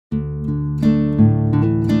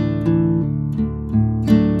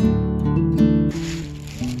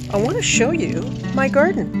to show you my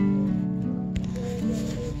garden.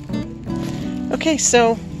 Okay,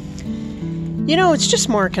 so, you know, it's just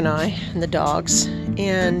Mark and I and the dogs,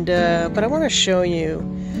 and but I want to show you,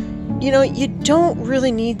 you know, you don't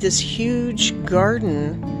really need this huge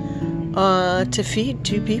garden to feed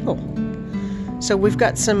 2 people. So we've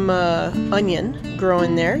got some onion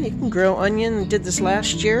growing there. You can grow onion. Did this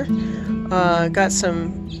last year. Got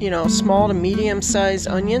some, you know, small to medium-sized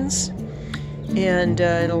onions, and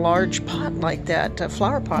in a large pot like that, a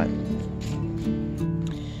flower pot.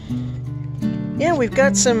 Yeah, we've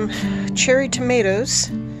got some cherry tomatoes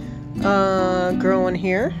growing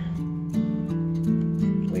here.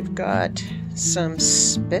 We've got some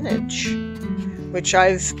spinach, which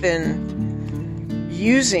I've been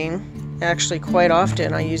using actually quite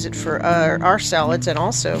often. I use it for our salads and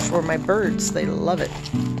also for my birds. They love it.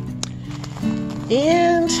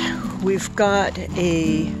 And we've got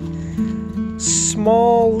a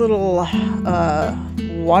small little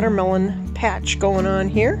watermelon patch going on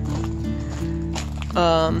here.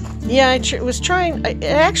 Yeah, I was trying. It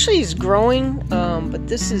actually is growing, but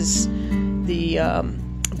this is the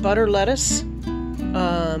butter lettuce,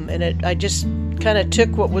 and I just kind of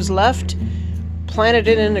took what was left, planted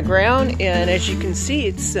it in the ground, and as you can see,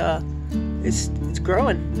 it's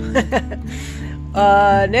growing.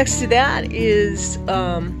 Next to that is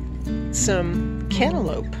some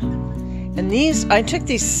cantaloupe, and I took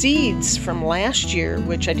these seeds from last year,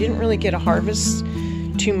 which I didn't really get a harvest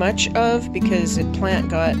too much of because the plant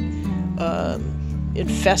got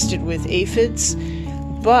infested with aphids.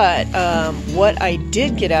 But what I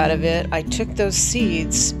did get out of it, I took those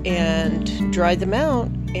seeds and dried them out,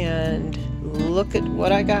 and look at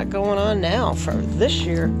what I got going on now for this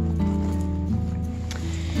year.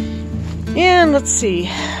 And let's see,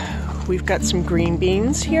 we've got some green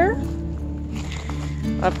beans here.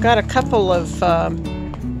 I've got a couple of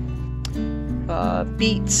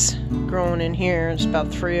beets growing in here. There's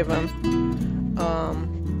about 3 of them.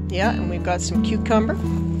 Yeah, and we've got some cucumber.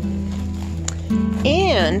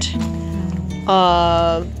 And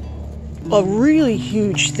a really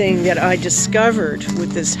huge thing that I discovered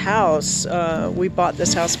with this house, we bought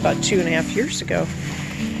this house about 2.5 years ago,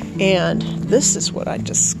 and this is what I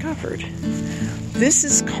discovered. This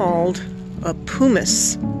is called a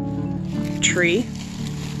pumice tree,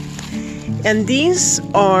 and these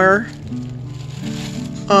are,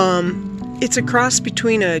 it's a cross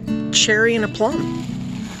between a cherry and a plum.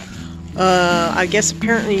 I guess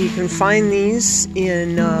apparently you can find these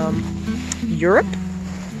in Europe.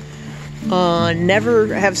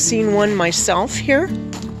 Never have seen one myself here.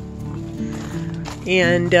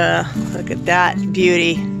 And look at that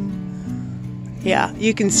beauty. Yeah,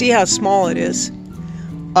 you can see how small it is.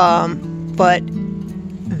 But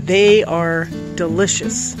they are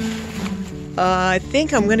delicious. I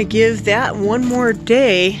think I'm going to give that one more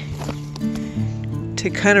day to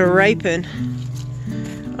kind of ripen.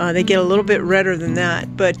 They get a little bit redder than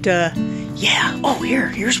that, but yeah. Oh,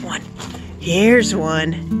 here's one. Here's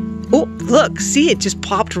one. Oh, look, see, it just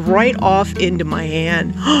popped right off into my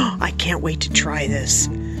hand. I can't wait to try this.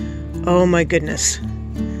 Oh my goodness.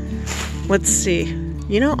 Let's see.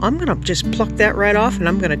 You know, I'm gonna just pluck that right off, and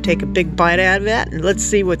I'm gonna take a big bite out of that, and let's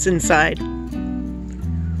see what's inside.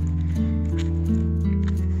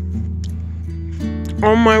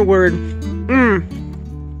 Oh my word.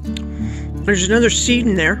 There's another seed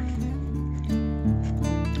in there.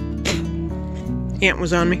 Ant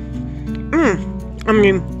was on me. I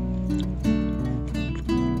mean,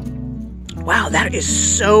 wow, that is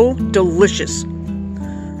so delicious.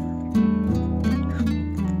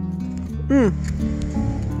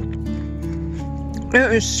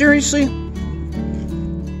 That is seriously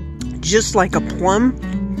just like a plum.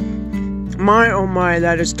 My, oh my,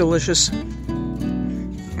 that is delicious.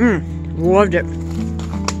 Loved it.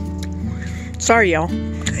 Sorry, y'all.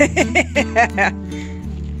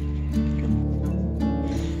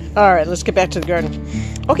 All right, let's get back to the garden.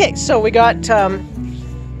 Okay, so we got,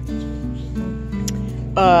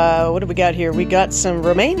 what do we got here? We got some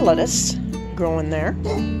romaine lettuce growing there.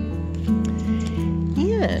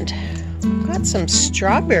 And got some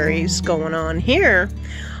strawberries going on here.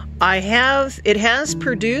 It has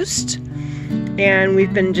produced, and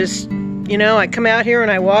we've been just, you know, I come out here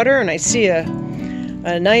and I water, and I see a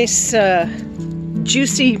nice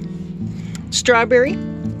juicy strawberry,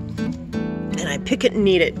 and I pick it and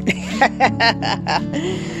eat it.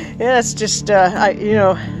 Yeah, it's just you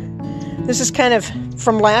know, this is kind of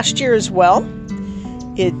from last year as well.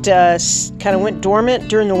 It kind of went dormant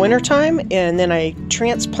during the winter time, and then I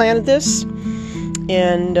transplanted this,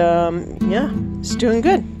 and yeah, it's doing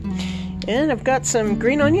good. And I've got some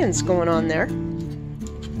green onions going on there.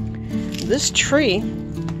 this tree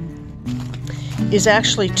is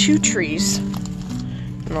actually 2 trees,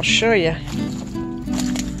 and I'll show you.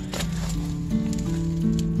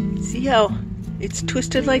 See how it's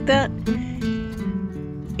twisted like that?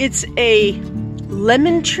 It's a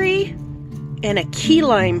lemon tree and a key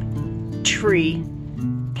lime tree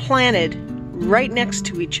planted right next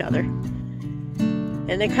to each other,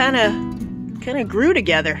 and they kind of grew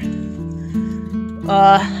together.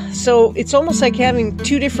 So it's almost like having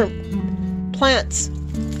 2 different plants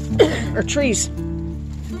or trees.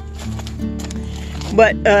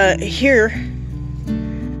 But here,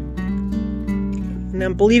 and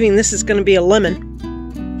I'm believing this is going to be a lemon.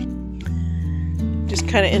 Just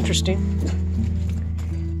kind of interesting.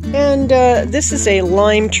 And this is a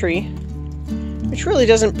lime tree, which really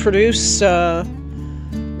doesn't produce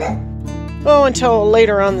until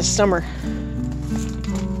later on the summer.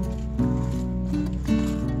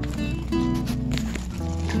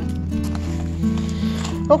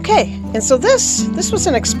 Okay, and so this was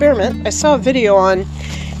an experiment. I saw a video on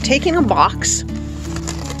taking a box,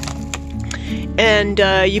 and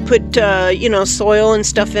you put soil and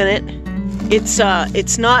stuff in it. It's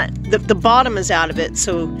not the bottom is out of it,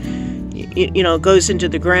 so it goes into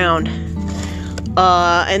the ground.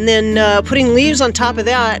 And then putting leaves on top of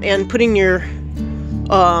that, and putting your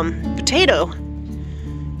potato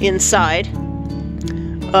inside.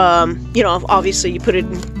 Obviously you put it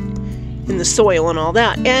in the soil and all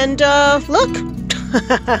that. And look,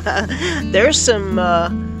 there's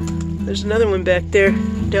another one back there,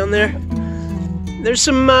 down there. There's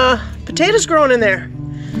some potatoes growing in there.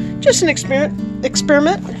 Just an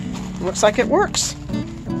experiment. Looks like it works.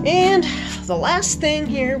 And the last thing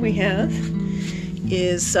here we have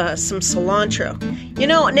is some cilantro.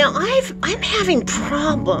 Now I'm having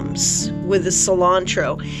problems with the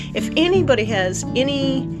cilantro. If anybody has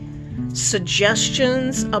any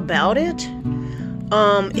suggestions about it,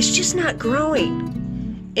 it's just not growing.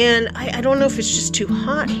 And I don't know if it's just too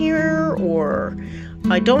hot here, or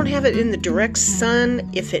I don't have it in the direct sun.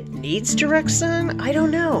 If it needs direct sun, I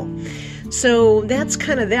don't know. So that's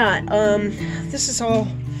kind of that. This is all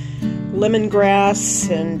lemongrass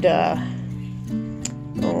and I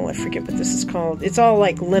forget what this is called. It's all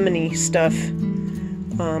like lemony stuff.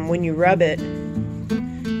 When you rub it,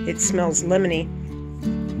 it smells lemony.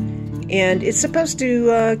 And it's supposed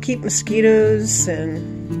to keep mosquitoes, and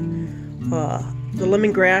the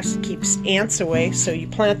lemongrass keeps ants away, so you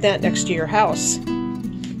plant that next to your house,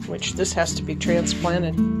 which this has to be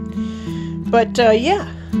transplanted. But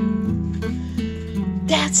yeah,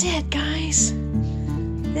 that's it, guys.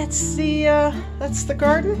 That's the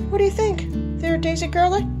garden. What do you think there, Daisy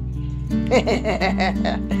Girlie?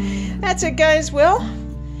 That's it, guys. Well,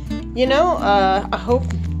 I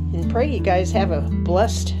hope and pray you guys have a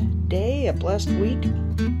blessed day, a blessed week,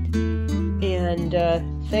 and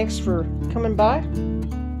thanks for coming by,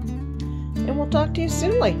 and we'll talk to you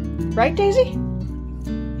soonly. Right, Daisy?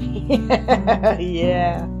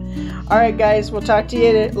 Yeah. Alright, guys, we'll talk to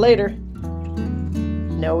you later.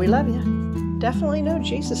 Know we love you. Definitely know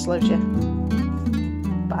Jesus loves you.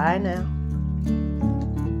 Bye now.